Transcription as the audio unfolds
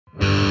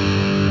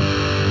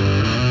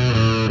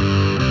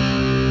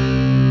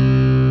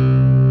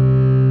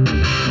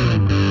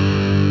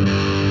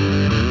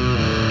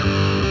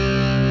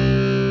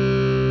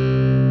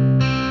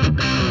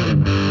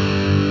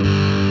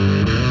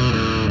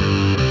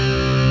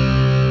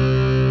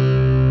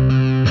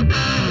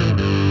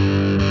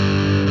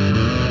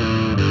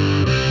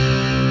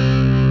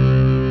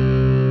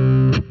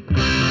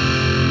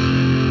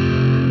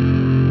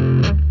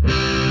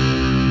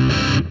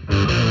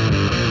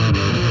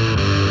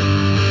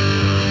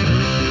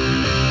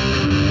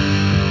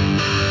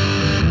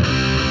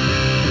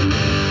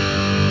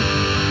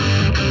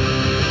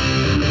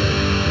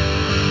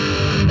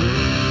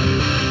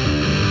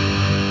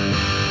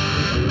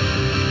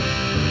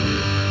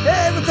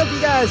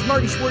guys,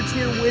 Marty Schwartz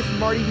here with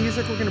Marty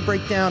Music. We're going to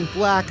break down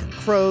Black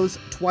Crowes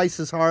Twice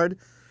as Hard.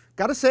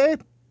 Gotta say,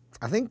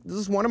 I think this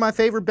is one of my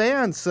favorite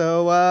bands,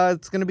 so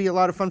it's going to be a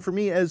lot of fun for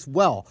me as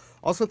well.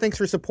 Also, thanks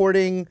for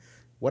supporting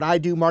what I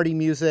do, Marty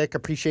Music.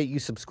 Appreciate you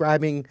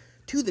subscribing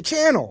to the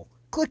channel,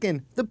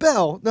 clicking the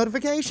bell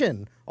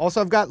notification.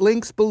 Also, I've got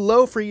links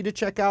below for you to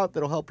check out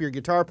that'll help your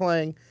guitar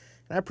playing,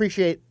 and I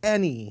appreciate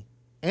any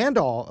and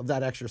all of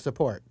that extra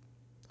support.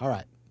 All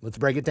right, let's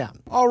break it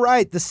down. All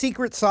right, the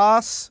secret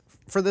sauce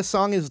for this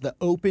song is the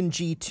open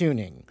G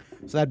tuning.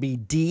 So that'd be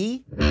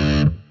D,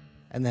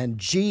 and then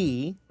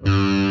G,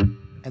 and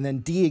then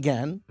D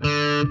again,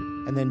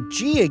 and then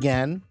G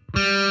again,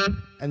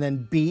 and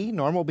then B,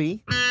 normal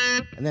B,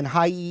 and then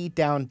high E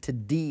down to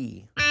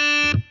D.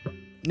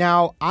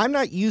 Now, I'm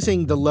not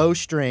using the low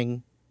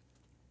string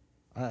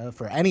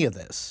for any of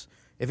this.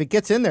 If it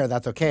gets in there,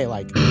 that's okay.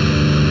 Like,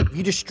 if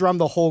you just strum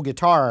the whole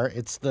guitar,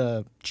 it's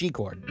the G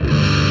chord.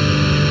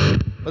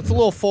 But it's a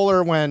little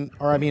fuller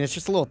it's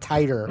just a little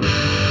tighter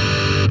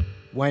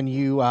when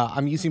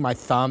I'm using my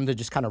thumb to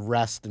just kind of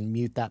rest and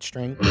mute that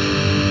string.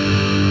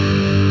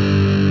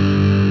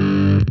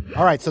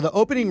 All right, so the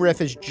opening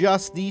riff is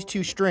just these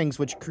two strings,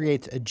 which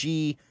creates a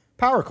G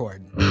power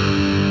chord.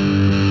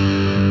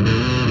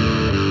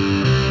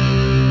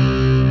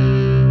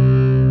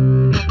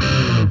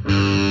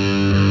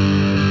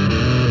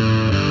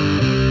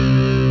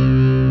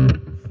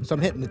 So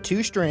I'm hitting the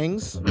two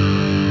strings.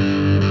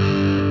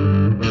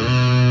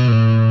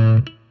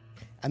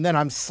 And then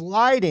I'm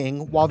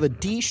sliding while the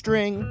D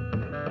string,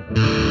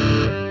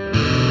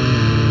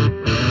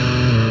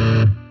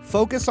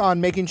 focus on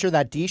making sure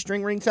that D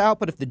string rings out,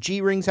 but if the G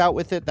rings out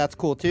with it, that's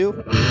cool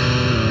too.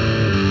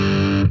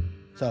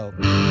 So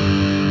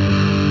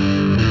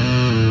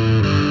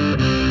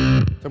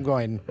I'm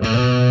going,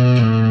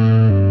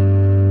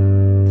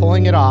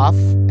 pulling it off,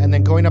 and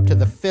then going up to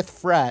the 5th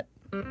fret.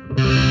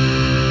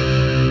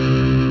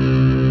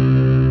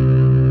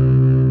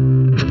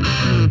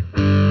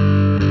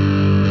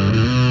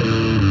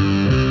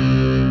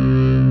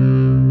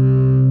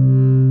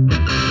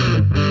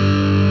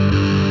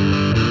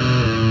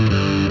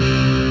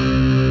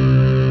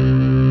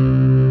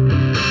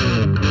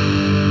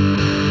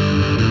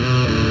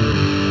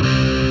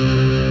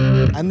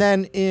 And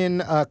then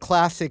in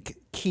classic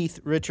Keith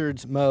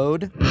Richards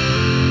mode,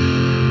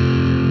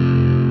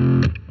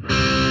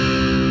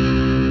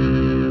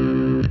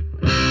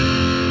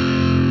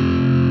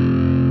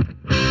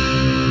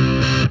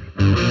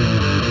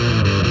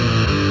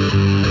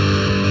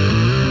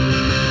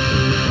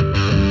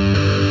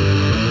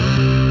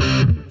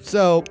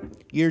 so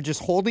you're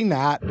just holding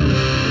that,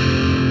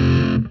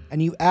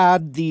 and you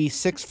add the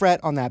 6th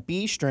fret on that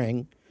B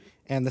string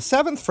and the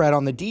 7th fret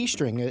on the D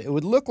string. It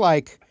would look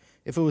like,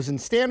 if it was in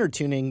standard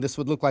tuning, this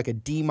would look like a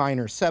D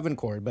minor 7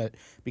 chord, but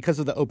because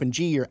of the open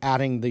G, you're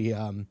adding the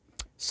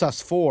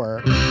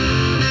sus4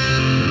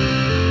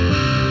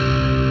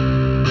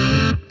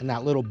 and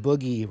that little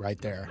boogie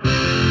right there.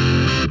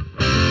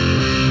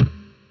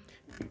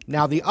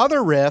 Now the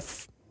other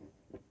riff,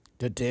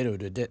 you're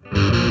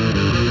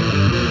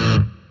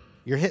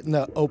hitting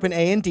the open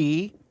A and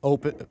D,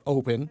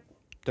 open.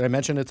 Did I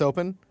mention it's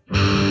open?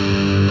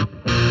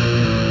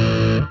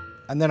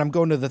 And then I'm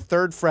going to the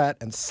 3rd fret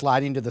and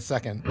sliding to the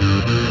 2nd.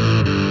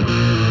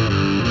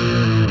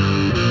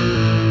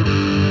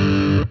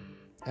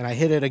 And I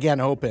hit it again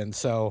open,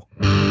 so.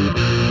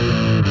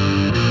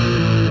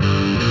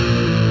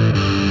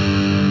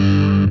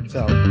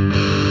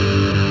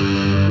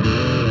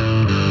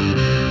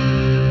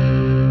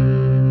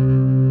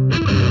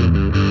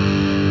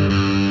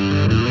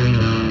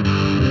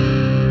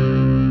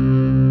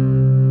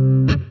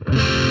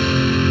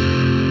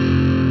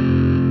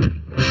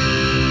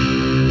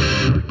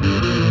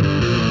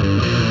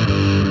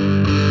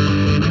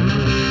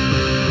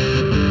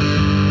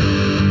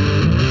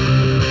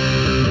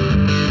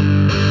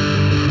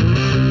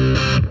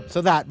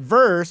 So that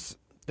verse,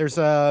 there's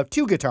 2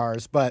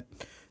 guitars, but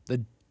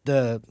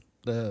the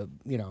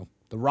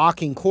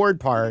rocking chord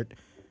part,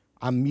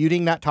 I'm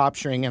muting that top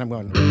string and I'm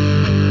going,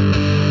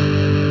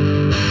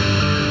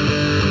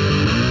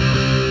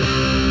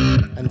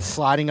 and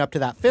sliding up to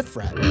that 5th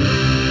fret.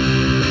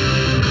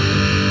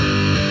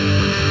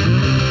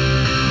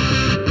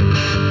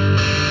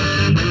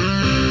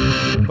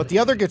 But the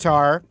other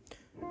guitar,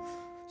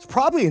 it's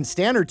probably in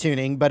standard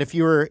tuning, but if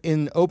you were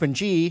in open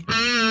G,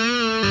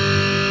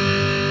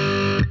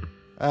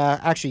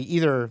 actually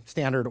either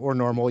standard or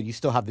normal, you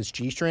still have this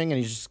G string, and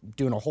he's just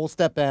doing a whole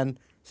step bend,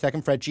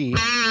 2nd fret G.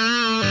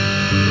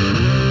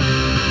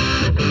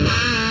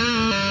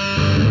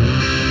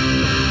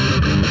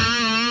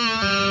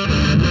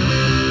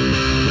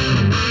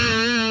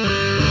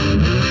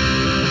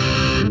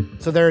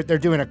 So they're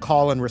doing a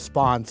call and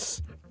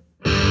response.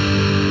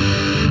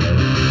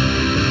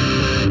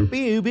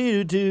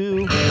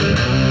 Boo-boo-doo.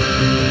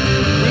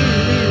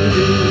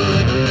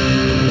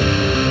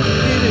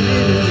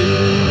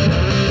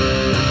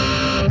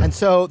 And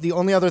so the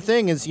only other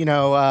thing is,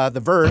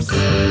 the verse.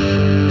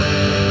 Smelling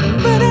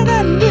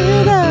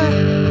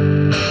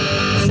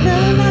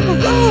like a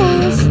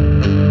rose.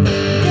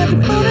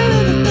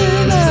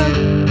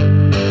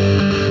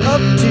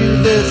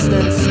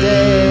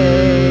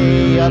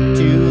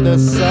 the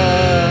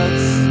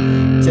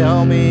sucks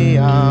tell me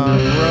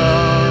I'm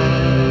wrong.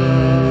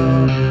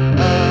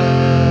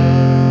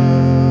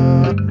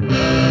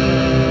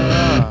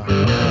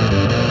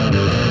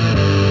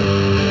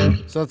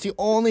 So it's the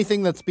only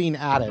thing that's being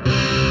added.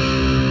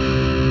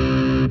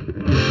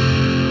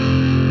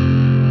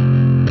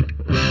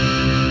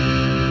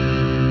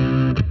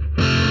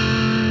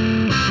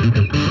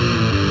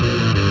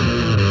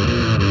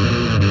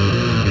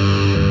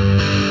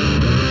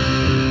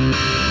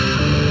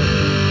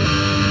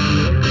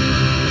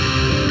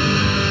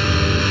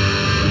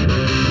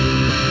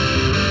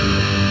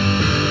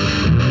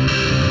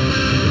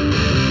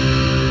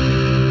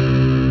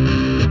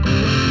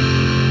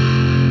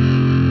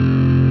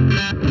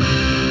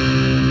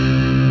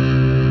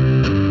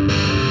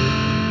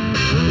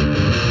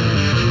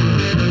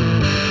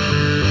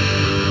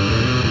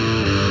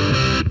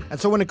 And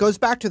so when it goes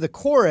back to the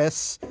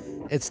chorus,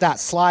 it's that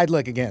slide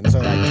lick again. So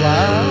like,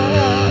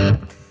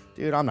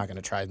 dude, I'm not going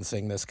to try and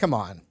sing this. Come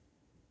on.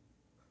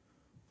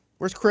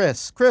 Where's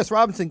Chris? Chris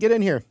Robinson, get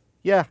in here.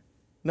 Yeah.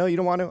 No, you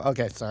don't want to?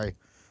 Okay, sorry.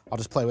 I'll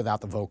just play without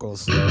the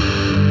vocals.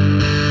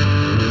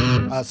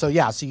 So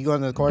you go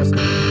into the chorus.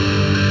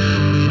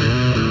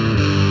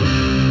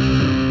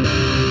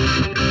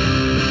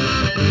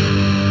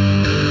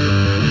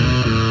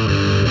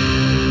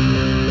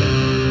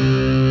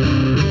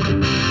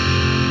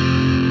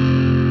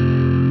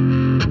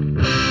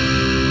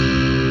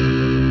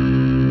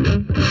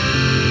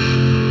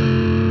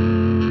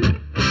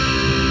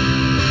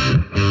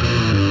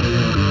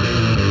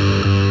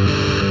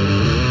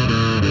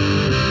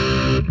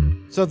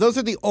 So those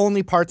are the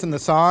only parts in the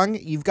song.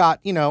 You've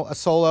got, a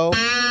solo,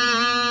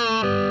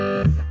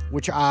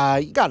 which you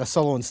got a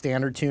solo in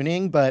standard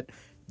tuning, but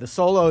the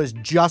solo is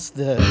just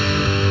the...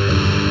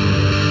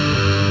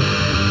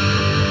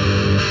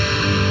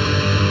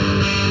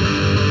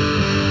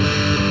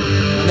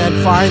 And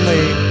then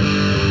finally...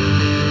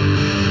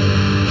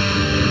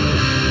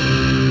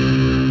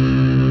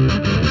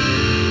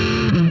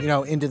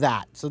 into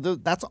that. So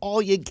that's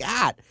all you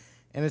got.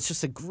 And it's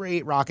just a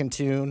great rockin'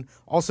 tune.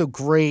 Also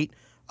great...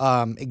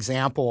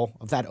 example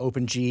of that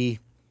open G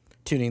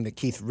tuning that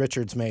Keith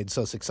Richards made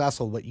so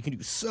successful, but you can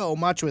do so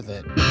much with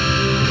it.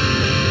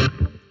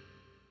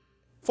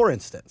 For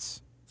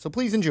instance. So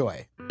please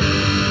enjoy.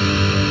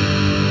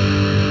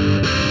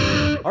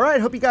 All right,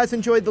 hope you guys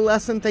enjoyed the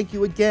lesson. Thank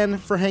you again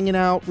for hanging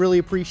out. Really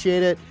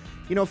appreciate it.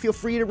 Feel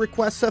free to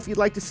request stuff you'd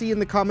like to see in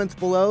the comments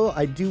below.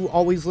 I do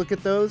always look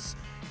at those.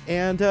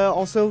 And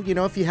also,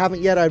 if you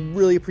haven't yet, I'd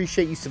really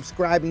appreciate you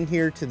subscribing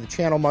here to the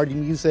channel Marty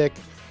Music.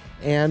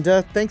 And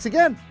thanks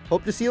again.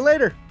 Hope to see you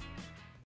later.